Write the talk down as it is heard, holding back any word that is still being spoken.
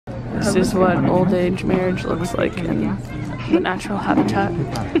This is what old age marriage looks like in the natural habitat.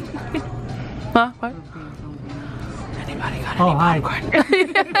 Huh? What? Anybody got any popcorn?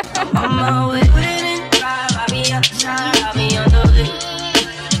 Oh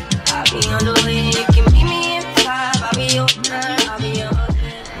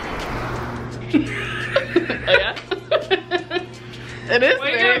yeah? It is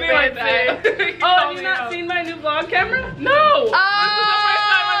very fancy. Oh, have you not seen my new vlog camera? No! Oh! This is the first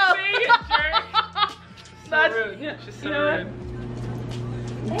time I'm seeing it, jerk. That's rude. Yeah, she's so rude.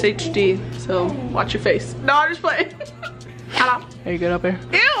 It's HD, so watch your face. No, I'm just playing. Hello. Are you good up here?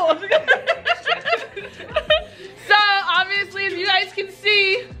 Ew! So, obviously, as you guys can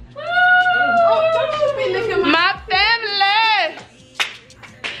see, my family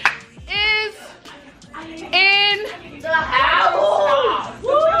is in the house.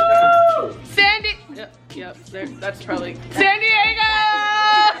 Woo! Sandy. Yep, there. That's probably San Diego.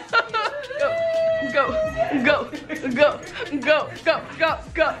 Go, go, go, go, go, go,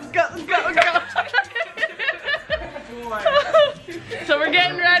 go, go, go, go. So we're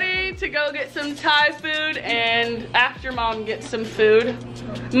getting ready to go get some Thai food, and after Mom gets some food,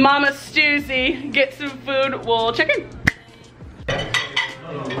 Mama Stoozy gets some food, we'll check in.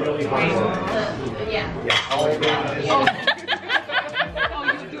 Yeah.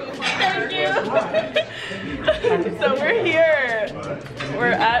 Thank you. So we're here.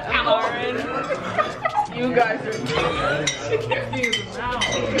 We're at Lauren. You guys are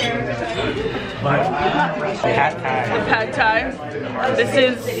Pad Thai. This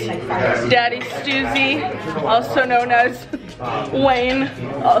is Daddy Stoozy, also known as Wayne,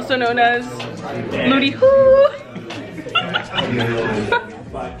 also known as Ludi Hoo.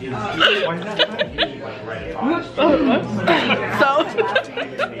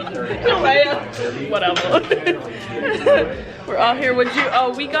 Whatever. We're all here. Would you?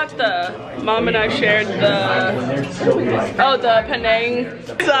 Oh, we got the. Mom and I shared the. Oh, the Penang.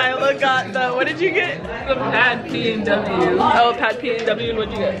 Sila got the. What did you get? The Pad P&W. Oh, Pad P&W. And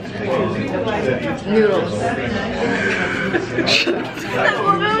what'd you get? Noodles. That's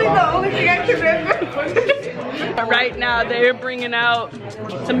literally the only thing I can remember. Right now, they're bringing out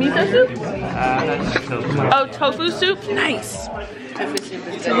some miso soup. Oh, tofu soup. Nice.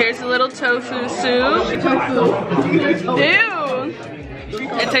 So here's a little tofu soup. Ew.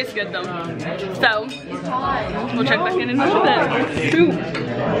 It tastes good though. So we'll check back in a little bit.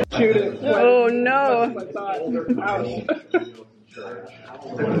 Oh no.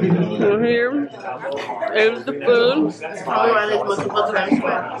 So here is the food.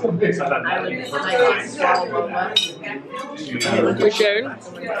 We shared.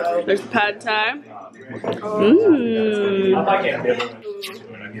 There's Pad Thai. Mmm.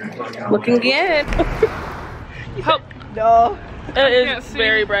 Looking good. Hope. No. It is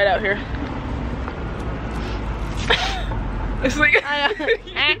very bright out here. It's like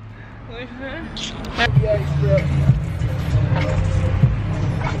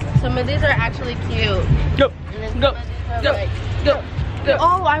some of these are actually cute. Go, go, go, like, go, go.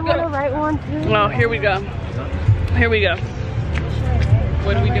 Oh, I want to write one too. Well, here we go. Here we go.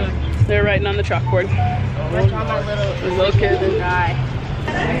 What are we doing? They're writing on the chalkboard. I draw my little kid. guy.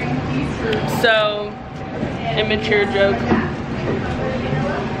 So, immature joke.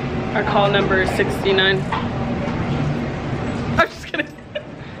 Our call number is 69. I'm just kidding.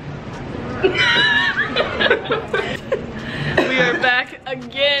 We are back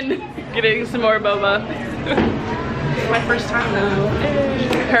again getting some more boba. My first time though.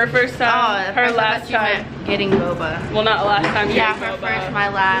 Her first time. Oh, her last time. Getting boba. Well, not last time getting yeah, boba. her first, my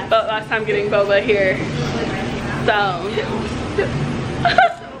last. But last time getting boba here. So.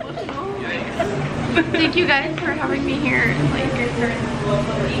 Thank you guys for having me here.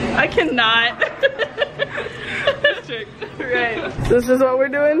 I cannot. Right. This is what we're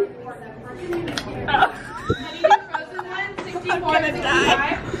doing. I'm gonna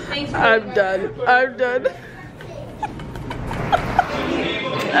die. I'm done. I'm done.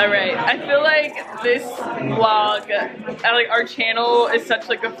 Alright, I feel like this vlog, like our channel is such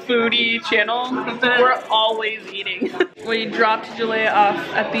like a foodie channel. We're always eating. We dropped Jalea off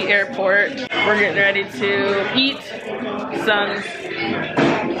at the airport. We're getting ready to eat some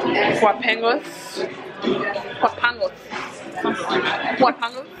guapangos. Guapangos.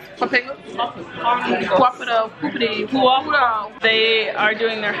 Guapangos. They are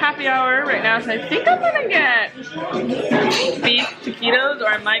doing their happy hour right now, so I think I'm gonna get beef taquitos, or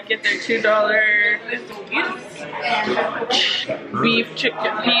I might get their $2 beef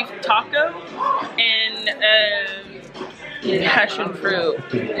taco and passion fruit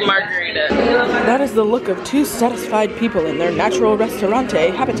margarita. That is the look of two satisfied people in their natural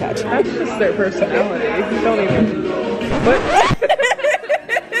restaurante habitat. That's just their personality. You don't even. What?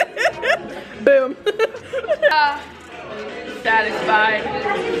 Boom. Satisfied.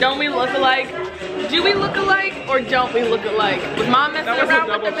 Don't we look alike? Do we look alike or don't we look alike? Was Mom messing around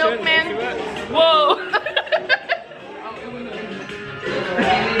with the milkman? Whoa.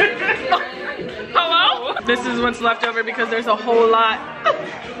 Hello? This is what's left over because there's a whole lot.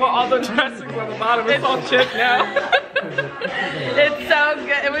 Well, all the dressings on the bottom, it's all chipped now. It's so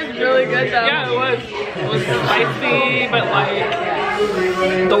good. It was really good though. Yeah, it was. It was spicy, but like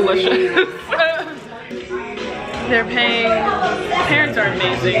delicious. They're paying. Parents are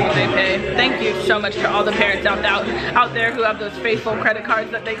amazing. They pay. Thank you so much to all the parents out there who have those faithful credit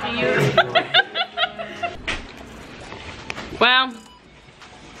cards that they can use. Wow.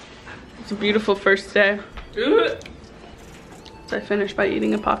 It's a beautiful first day. So I finished by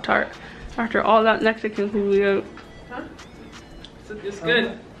eating a Pop-Tart after all that Mexican food we ate. Huh? It's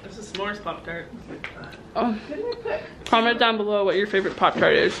good. This is s'mores Pop-Tart. Oh. Comment down below what your favorite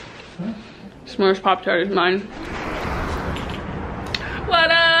Pop-Tart is. S'mores Pop-Tart is mine.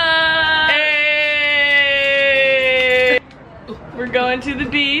 What up? Hey! We're going to the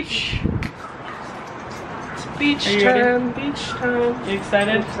beach. It's beach time. Beach time. You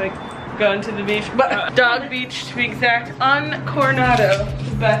excited? It's like going to the beach. But Dog Beach to be exact. On Coronado.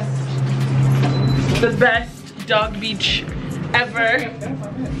 The best dog beach ever.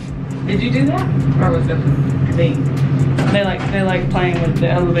 Did you do that? Or was it they like playing with the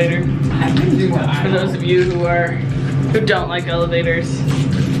elevator? I didn't do that. For those of you who don't like elevators,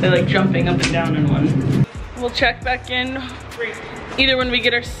 they like jumping up and down in one. We'll check back in either when we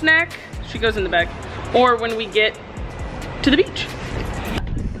get our snack, she goes in the back, or when we get to the beach.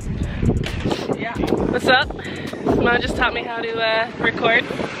 Yeah. What's up? Mom just taught me how to record.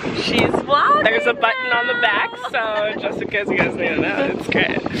 She's vlogging. There's a button on the back, so just in case you guys need to know, it's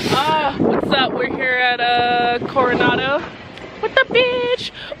great. What's up? We're here at Coronado with the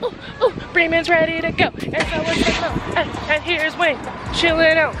beach. Ooh, ooh, Bremen's ready to go. And so what's the flow? And here's Wayne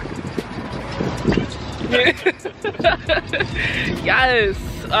chilling out. Yes.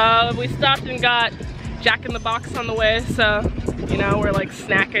 We stopped and got Jack in the Box on the way, so you know we're like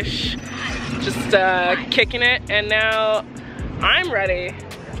snackish, just kicking it. And now I'm ready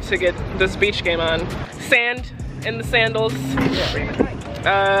to get this beach game on. Sand in the sandals.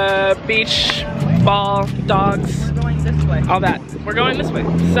 Beach ball, dogs. We're going this way. All that. We're going this way.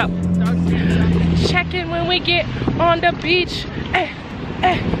 So check in when we get on the beach.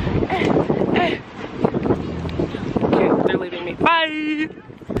 Okay, they're leaving me. Bye.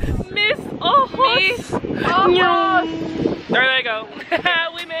 Miss Ojos. There they go.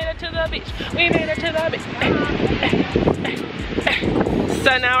 We made it to the beach. We made it to the beach.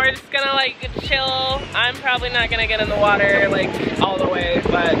 So now we're just gonna like chill. I'm probably not gonna get in the water like all the way,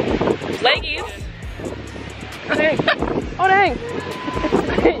 but leggies. Oh dang. Oh dang.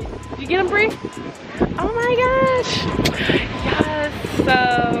 Did you get him, Bree? Oh my gosh. Yes.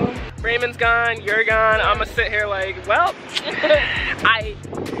 So Raymond's gone, you're gone. I'm gonna sit here like, well,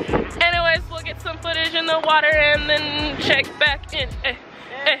 anyways, we'll get some footage in the water and then check back in.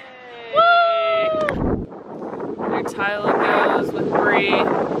 Woo! There Tyler goes with Bree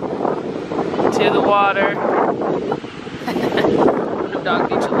to the water. I'm gonna dog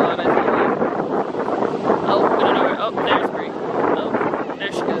beach a lot, I believe. Oh, we don't know where. Oh, there's Bree. Oh,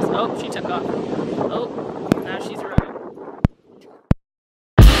 there she goes. Oh, she took off. Oh, now she's running.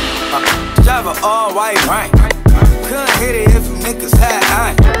 Driver all white right. Couldn't hit it if you niggas had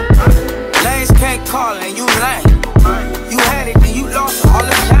iron. Lanes can't call and you lame. You had it and you lost all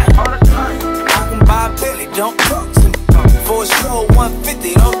the time. I can buy a Billy, don't talk to me. For a show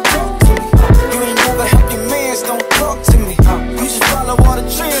 150, don't talk to me. You ain't never help your mans, don't talk to me. You just follow all the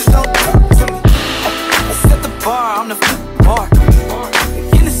trends, don't talk to me. I set the bar, I'm the bar.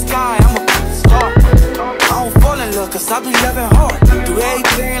 In the sky, I'm a star. I don't fall in love cause I be loving hard. Do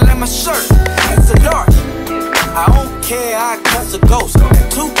everything like my shirt, it's a large. I don't care, I cuss a ghost.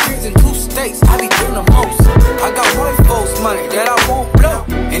 Got 2 kids in 2 states, I be doing the most. I got white folks money that I won't blow.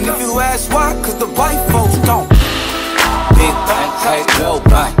 And if you ask why, cause the white folks don't. Big bank, take little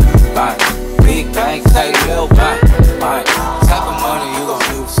bank, bank. Big bank, take little bank, bank. Type of money you gon'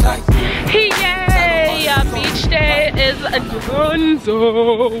 use, like. Yay! Beach day is a dunzo.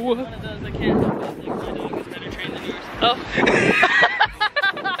 One of those I can't help it. Like, my dog is better trained than yours. Oh.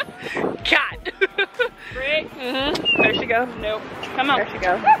 God. Bree? There she goes. Nope. Come on. There she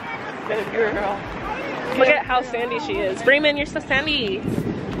goes. Good girl. Look at how sandy she is. Bremen, you're so sandy.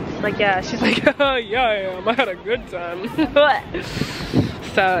 Like, yeah, she's like, oh yeah, I had a good time.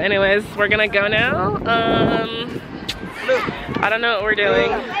 So anyways, we're gonna go now. I don't know what we're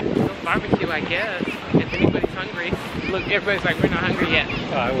doing. Barbecue, I guess, if anybody's hungry. Look, everybody's like, we're not hungry yet.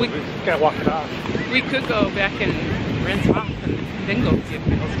 We gotta walk it off. We could go back and rinse off and then go get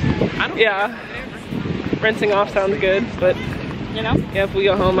meals. I don't Yeah. Rinsing off sounds good, but you know, yeah, if we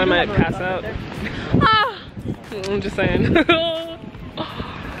go home, I might pass out. Ah, I'm just saying.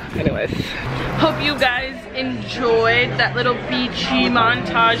 Anyways, hope you guys enjoyed that little beachy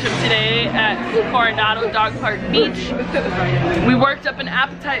montage of today at Coronado Dog Park Beach. We worked up an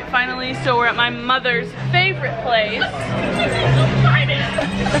appetite finally, so we're at my mother's favorite place. I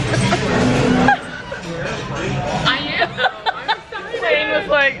am. Shane was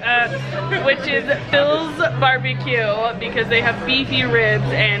like, which is Phil's Barbecue, because they have beefy ribs,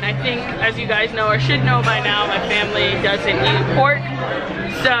 and I think, as you guys know or should know by now, my family doesn't eat pork,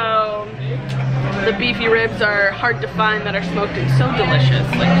 so the beefy ribs are hard to find that are smoked and so delicious.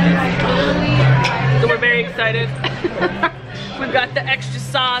 So we're very excited. We've got the extra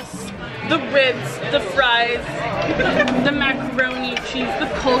sauce, the ribs, the fries, the macaroni cheese, the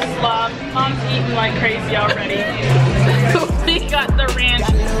coleslaw. Mom's eating like crazy already. We got the ranch,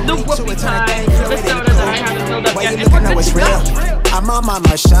 the whoopie pie, the soda that I haven't filled up yet, and we're good to go. I'm on my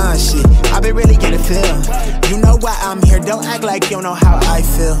Marshawn shit. I've been really getting feel. You know why I'm here. Don't act like you don't know how I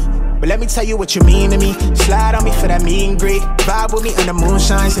feel. But let me tell you what you mean to me. Slide on me for that meet and greet. Vibe with me under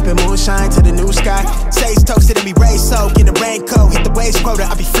moonshine, sipping moonshine to the new sky. Say's toasted and be raised soaked in the raincoat. Hit the waist quota,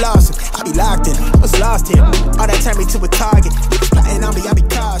 I be flossing. I be locked in, I was lost here. All that turned me to a target. Niggas plotting on me, I be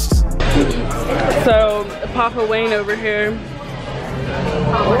cautious. So, Papa Wayne over here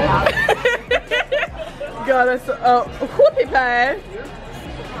got us a whoopie pie,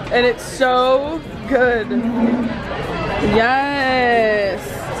 and it's so good. Yes.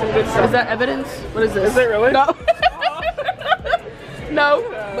 Some good stuff. Is that evidence? What is this? Is it really? No. No,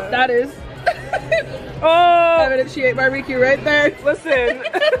 but that is. Oh, evidence she ate barbecue right there. Listen.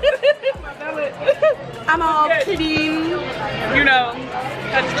 I'm all kidding. You know,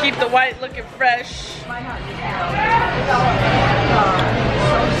 have to keep the white looking fresh.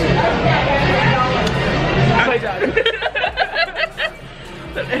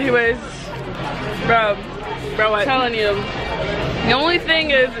 But anyways, bro, I'm telling you, the only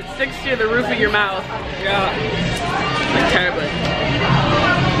thing is it sticks to the roof of your mouth. Yeah. Like terribly.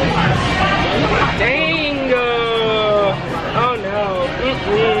 Dango! Oh no.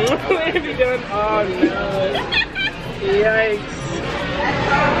 What have you done? Oh no. Yikes.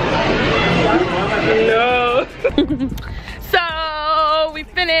 No. So we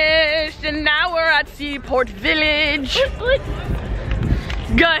finished and now we're at Seaport Village.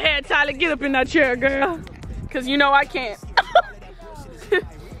 Go ahead, Tyler, get up in that chair, girl. Cause you know I can't.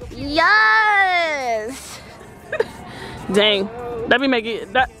 Yes. Dang. Let me make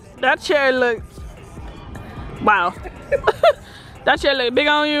it. That chair look. Wow. That chair look big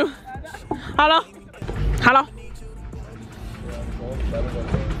on you. Hello? Hello?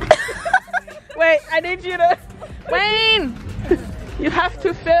 Wait, I need you to. Wayne! You have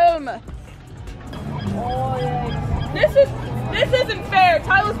to film. This isn't fair.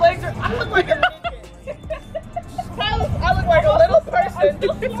 Tyler's legs are. I look like a I look like a little person.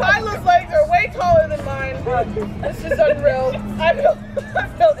 Tyler's legs are way taller than mine. This is unreal. I feel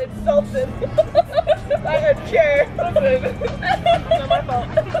insulted by a chair. It's not my fault.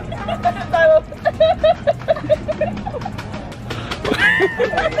 Tyler.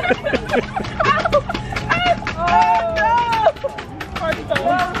 Oh no!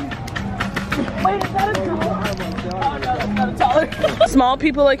 Wait, is that a girl? Oh no, that's not a taller. Small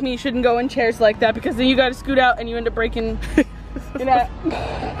people like me shouldn't go in chairs like that because then you gotta scoot out and you end up breaking. You know.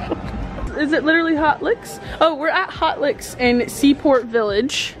 Is it literally Hot Licks? Oh, we're at Hot Licks in Seaport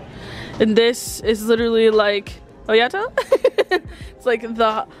Village. And this is literally like, Oyato? It's like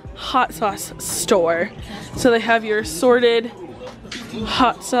the hot sauce store. So they have your assorted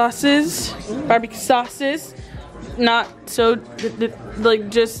hot sauces, barbecue sauces. Not so, like,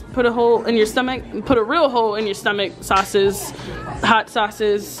 just put a hole in your stomach, put a real hole in your stomach sauces, hot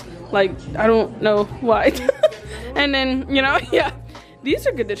sauces, like, I don't know why. And then, you know, yeah. These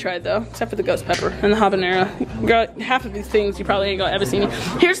are good to try though, except for the ghost pepper and the habanero. Girl, half of these things you probably ain't gonna ever see me.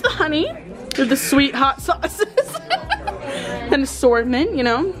 Here's the honey with the sweet hot sauces. An assortment, you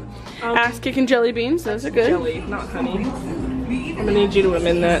know. Ass kicking jelly beans, those are good. Jelly, not honey. I'm gonna need you to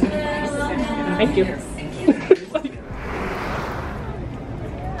amend that. Thank you.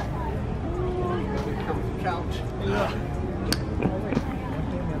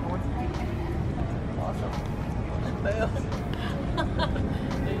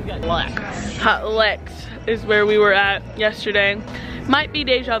 Hot Lex is where we were at yesterday. Might be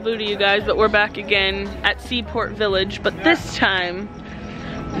deja vu to you guys, but we're back again at Seaport Village, but this time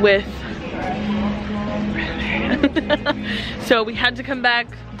with so we had to come back.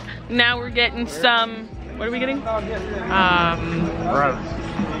 Now we're getting some, what are we getting? I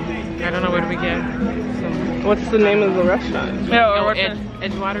don't know, what do we get? What's the name of the restaurant?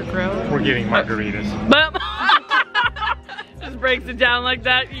 Edgewater Grill. We're getting margaritas. But just breaks it down like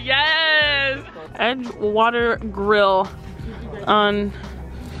that. Yes! Edgewater Grill on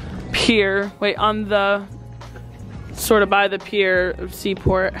pier. Wait, on the sort of by the pier of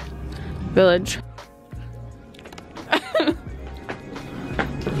Seaport Village.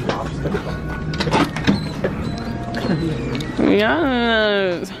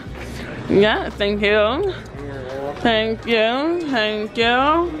 Yes. Yeah, thank you. Thank you. Thank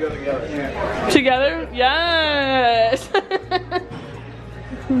you. Together? Yes.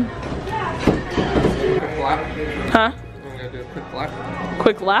 Huh? I'm gonna do a quick lap.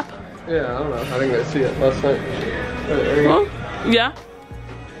 Quick lap? Yeah, I don't know. I think I see it last night. Well, yeah.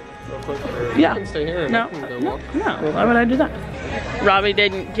 Real quick. Yeah. You can stay here and No, I can go no, walk. no. Why would I do that? Robbie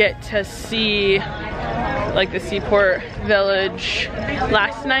didn't get to see like the Seaport Village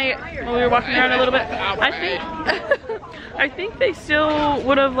last night when we were walking around a little bit. I think they still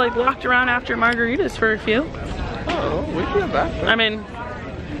would have like walked around after margaritas for a few. Oh, we can have that. I mean,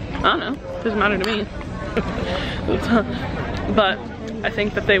 I don't know. Doesn't matter to me. But I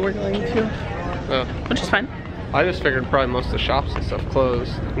think that they were going to, which is fine. I just figured probably most of the shops and stuff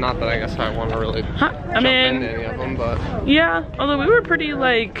closed. Not that I guess I want to really jump into any of them, but yeah. Although we were pretty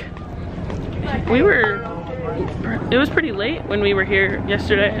like, it was pretty late when we were here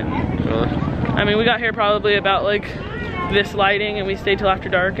yesterday. And, I mean, we got here probably about like this lighting, and we stayed till after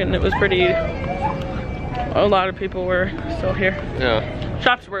dark, and it was pretty. A lot of people were still here. Yeah.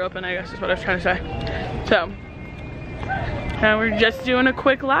 Shops were open, I guess is what I was trying to say. So, now we're just doing a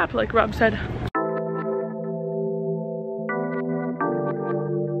quick lap, like Rob said.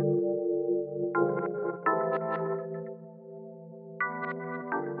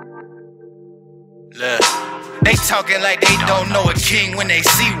 Look, they talking like they don't know a king when they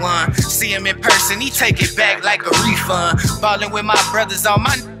see one. See him in person, he take it back like a refund. Ballin' with my brothers on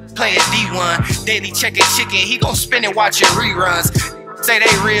my playing D1. Daily checking chicken, he gon' spin it watching reruns. Say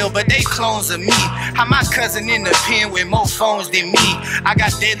they real, but they clones of me. How my cousin in the pen with more phones than me. I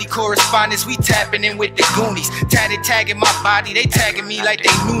got daily correspondence, we tapping in with the Goonies. Tatted tagging my body, they tagging me like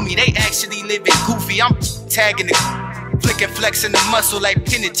they knew me. They actually living goofy, I'm tagging the flicking flexing the muscle like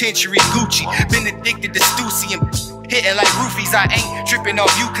penitentiary Gucci. Been addicted to Stussy and hitting like roofies. I ain't tripping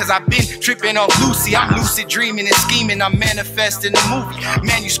off you cause I've been tripping off Lucy. I'm lucid dreaming and scheming, I'm manifesting a movie.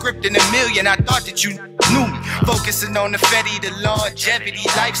 Manuscript in a million, I thought that you knew me. Focusing on the fetty, the longevity,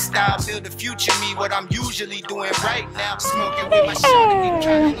 lifestyle. Build the future me, what I'm usually doing right now. Smoking with my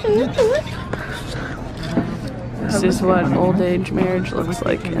shorty. This is what old age marriage looks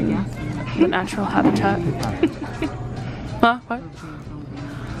like in the natural habitat. Huh? What?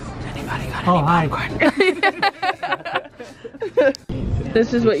 Anybody got any popcorn?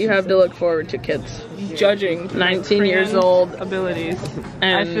 This is what you have to look forward to, kids. Judging 19 years old abilities.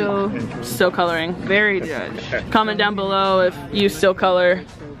 And I feel still coloring. Very judged. Comment down below if you still color.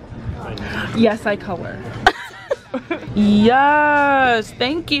 Yes, I color. Yes,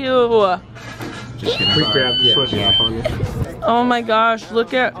 thank you. We grabbed the switch off on you. Oh my gosh,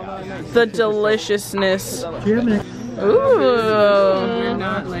 look at the deliciousness. Ooh. We're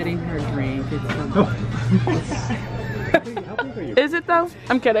not letting her drink. Is it though?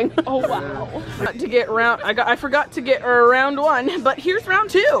 I'm kidding. Oh wow. To get round, I forgot to get round one, but here's round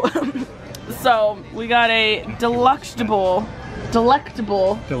two. So we got a delectable No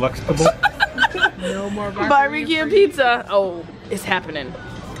more barbecue pizza. Oh, it's happening.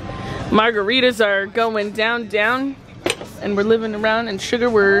 Margaritas are going down. And we're living around, and sugar,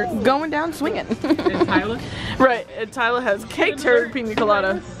 we're going down swinging. And Tyler? Right, and Tyler has caked her pina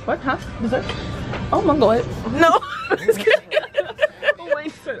colada. What, huh? Dessert? Oh, Mongoloid. No. Wayne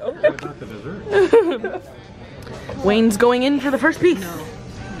said, oh. Wayne's going in for the first piece. No.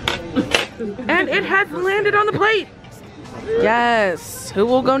 And it has landed on the plate. Yes. Who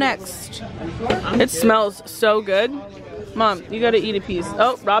will go next? It smells so good. Mom, you gotta eat a piece.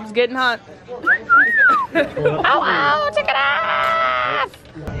 Oh, Rob's getting hot. Ow, take it off!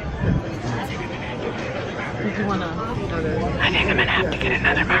 I think I'm gonna have to get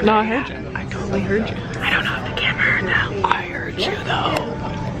another margarita. No, I heard you. I totally heard you. I don't know if the camera heard that. I heard you though.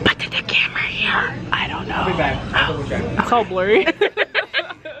 But did the camera hear? I don't know. I'll be back. It's all blurry.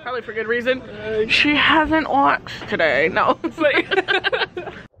 Probably for good reason. She hasn't watched today. No.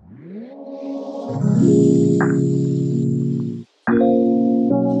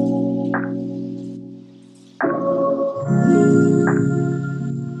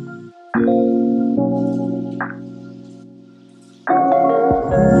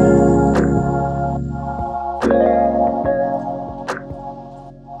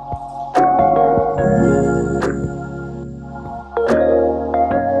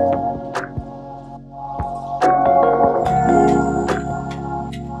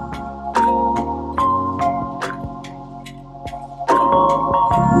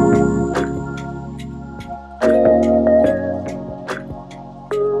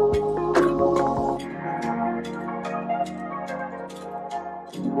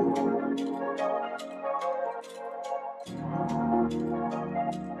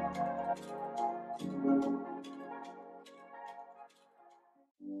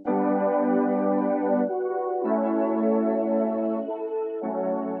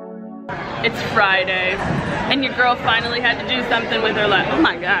 It's Friday, and your girl finally had to do something with her life. Oh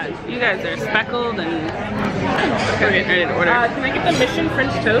my god, you guys are speckled and we're getting ready to order. Can I get the Mission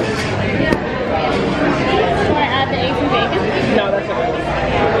French toast? Can I add the eggs and bacon? No, that's okay.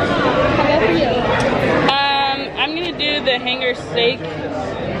 How about for you? I'm gonna do the hanger steak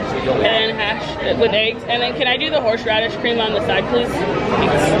and hash with eggs, and then can I do the horseradish cream on the side, please?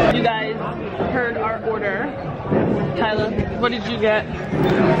 Thanks. You guys heard our order. Kyla, what did you get?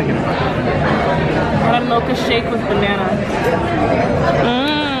 Got a mocha shake with banana.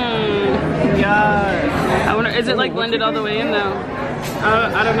 Mmm, yes. I wonder, is it like blended all the way in though?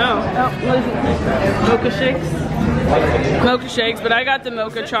 I don't know. Oh, what is it? Mocha shakes? Mocha shakes, but I got the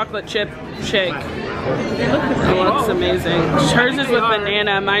mocha chocolate chip shake. It looks amazing. Hers is with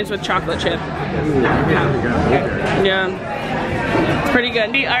banana, mine's with chocolate chip. Yeah. It's pretty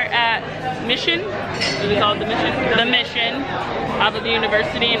good. We are at Mission. Is it called the Mission? The Mission off of the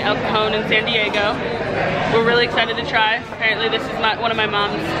University in El Cajon in San Diego. We're really excited to try. Apparently this is one of my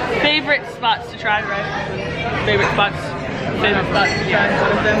mom's favorite spots to try, right? Favorite spots to try,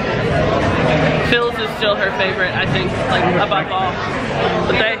 one of them. Phil's is still her favorite, I think, like above all.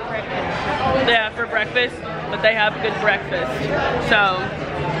 But for breakfast, but they have good breakfast. So,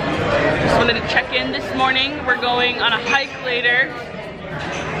 just wanted to check in this morning. We're going on a hike later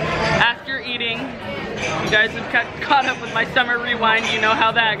after eating. You guys have caught up with my summer rewind. You know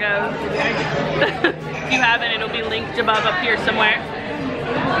how that goes. If you haven't, it'll be linked above up here somewhere.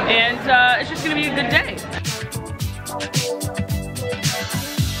 And it's just gonna be a good day.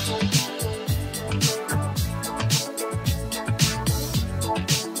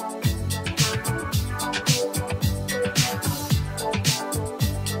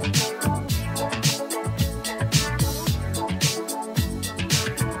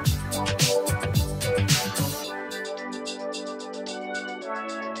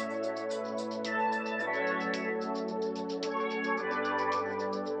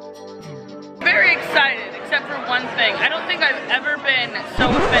 Except for one thing. I don't think I've ever been so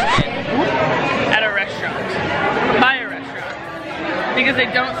offended at a restaurant, by a restaurant, because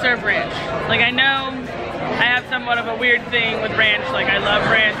they don't serve ranch. Like, I know I have somewhat of a weird thing with ranch. Like, I love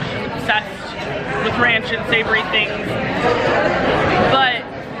ranch, I'm obsessed with ranch and savory things, but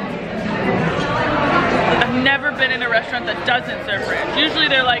I've never been in a restaurant that doesn't serve ranch. Usually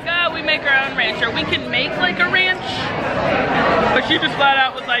they're like, oh, we make our own ranch, or we can make like a ranch. But she just flat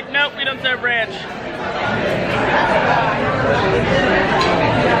out was like, nope, we don't serve ranch.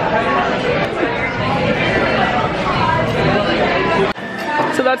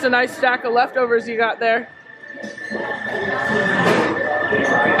 So that's a nice stack of leftovers you got there.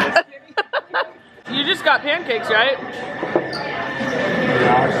 You just got pancakes, right?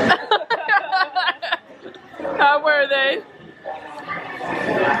 How were they?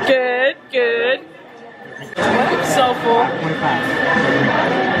 Good, good. So full.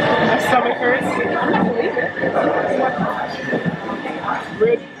 My stomach hurts. I can't believe it.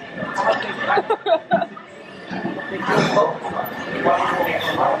 Rude.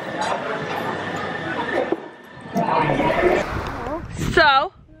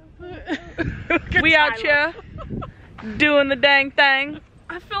 So, we out here doing the dang thing.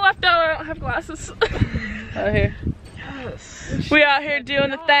 I feel left out. I don't have glasses. Out here. Yes. We out here doing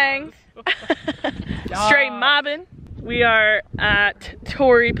the thing. Straight mobbing. We are at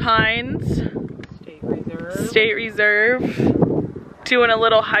Torrey Pines State Reserve. Doing a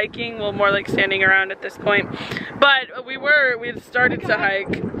little hiking, well, more like standing around at this point. But we had started to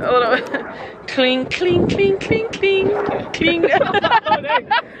hike a little. Cling, cling, cling, cling, cling, cling.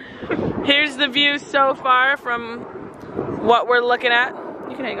 Here's the view so far from what we're looking at.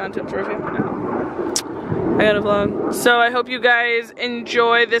 You can hang on to it for a few. I gotta vlog. So I hope you guys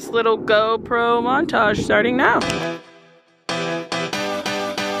enjoy this little GoPro montage starting now.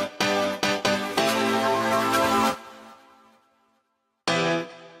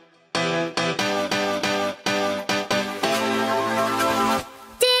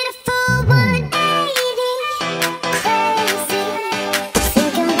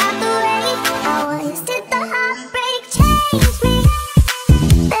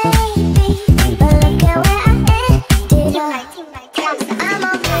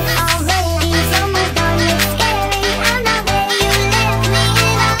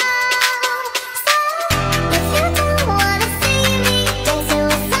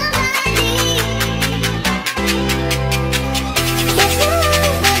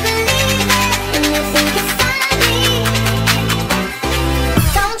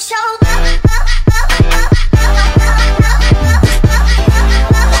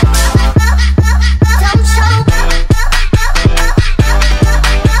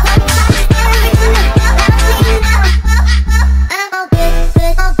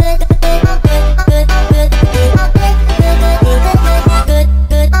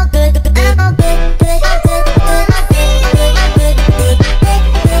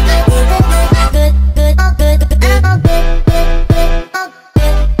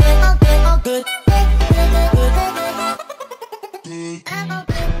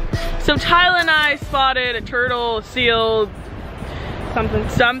 So Tyler and I spotted a turtle, seal,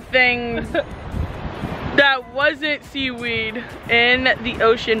 something that wasn't seaweed in the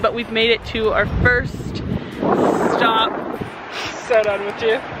ocean, but we've made it to our first stop. So done with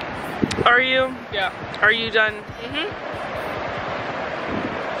you. Are you? Yeah. Are you done? Mm-hmm.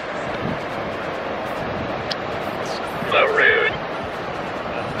 So rude.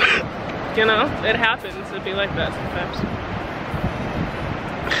 You know, it happens. It'd be like that sometimes.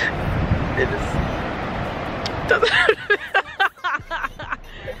 It just doesn't.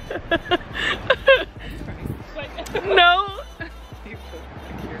 No.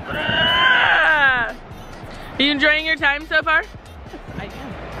 Are you enjoying your time so far? I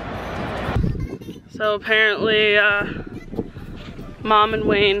am. So apparently, Mom and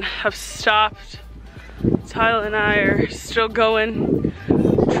Wayne have stopped. Tyler and I are still going,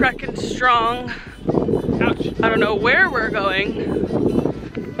 trekking strong. Ouch. I don't know where we're going,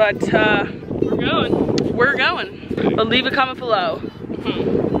 but we're going. But leave a comment below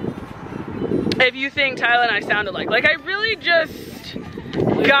if you think Tyler and I sound alike. Like, I really just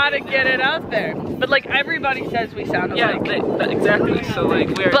gotta get it out there. But like, everybody says we sound alike. Yeah, exactly. So like,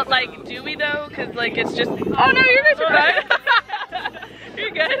 we're. But like, do we though? Cause like, it's just. Oh no, you guys are fine.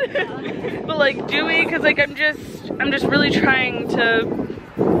 You're good. But like, do we? Cause like, I'm just really trying to.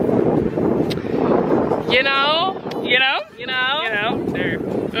 You know.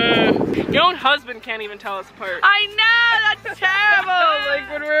 Your own husband can't even tell us apart. I know, that's terrible. Like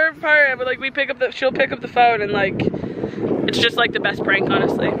when we're apart, but like she'll pick up the phone and like, it's just like the best prank,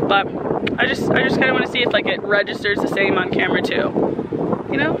 honestly. But I just kind of want to see if like it registers the same on camera too.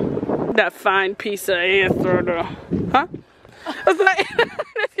 You know? That fine piece of answer, huh?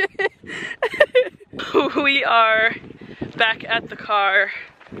 We are back at the car.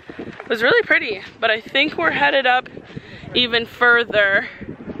 It was really pretty, but I think we're headed up even further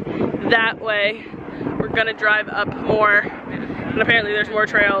that way. We're gonna drive up more, and apparently there's more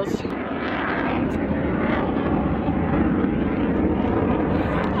trails.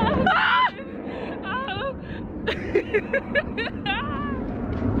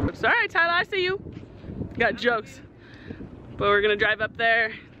 It's alright, Tyler, I see you. Got jokes. But we're gonna drive up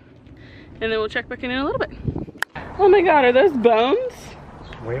there, and then we'll check back in a little bit. Oh my god, are those bones?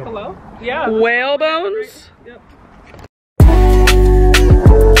 Whale. Hello? Yeah. Whale bones? Yep.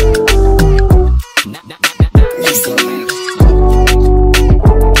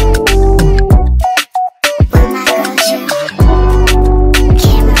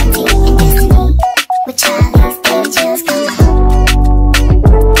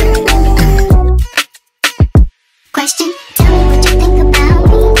 Question, tell me what you think about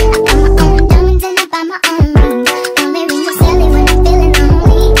me. I got my own diamonds and I buy my own rings. Only ring was silly when I'm feeling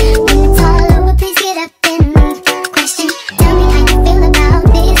lonely. When it's all over, please get up and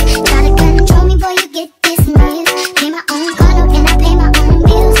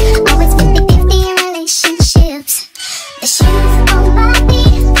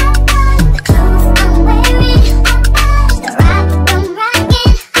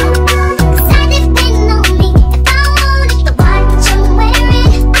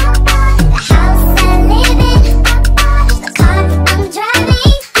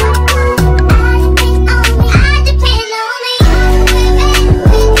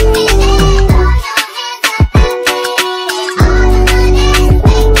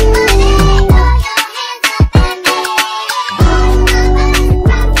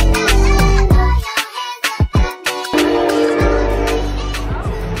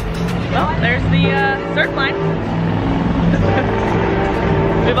there's the surf line.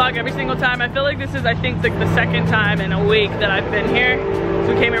 We vlog every single time. I feel like this is, I think, like the second time in a week that I've been here.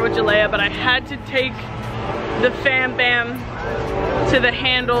 So we came here with Jalea, but I had to take the Fam Bam to the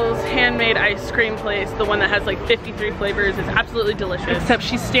Handles handmade ice cream place, the one that has like 53 flavors. It's absolutely delicious. Except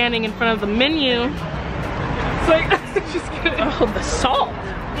she's standing in front of the menu. It's like, just kidding. Oh, the salt.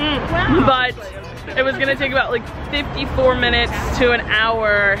 Wow. But it was gonna take about like 54 minutes to an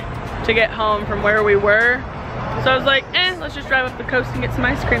hour to get home from where we were. So I was like, let's just drive up the coast and get some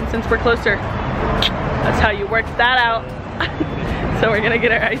ice cream since we're closer. That's how you work that out. So we're gonna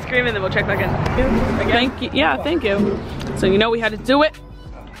get our ice cream and then we'll check back in. Thank you. Yeah, thank you. So you know we had to do it.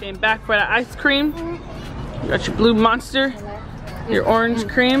 Came back for that ice cream. You got your blue monster, your orange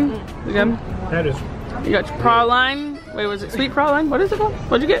cream. You got, that is. You got your praline. Wait, was it sweet praline? What is it called?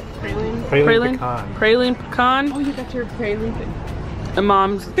 What'd you get? Praline pecan. Praline pecan. Oh, you got your praline thing. And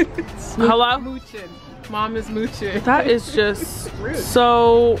mom's. Hello? Mooching. Mom is mooching. That is just rude.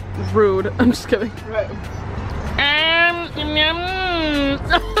 So rude. I'm just kidding. Right.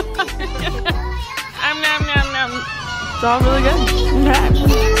 It's all really good.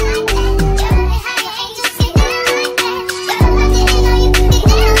 Okay.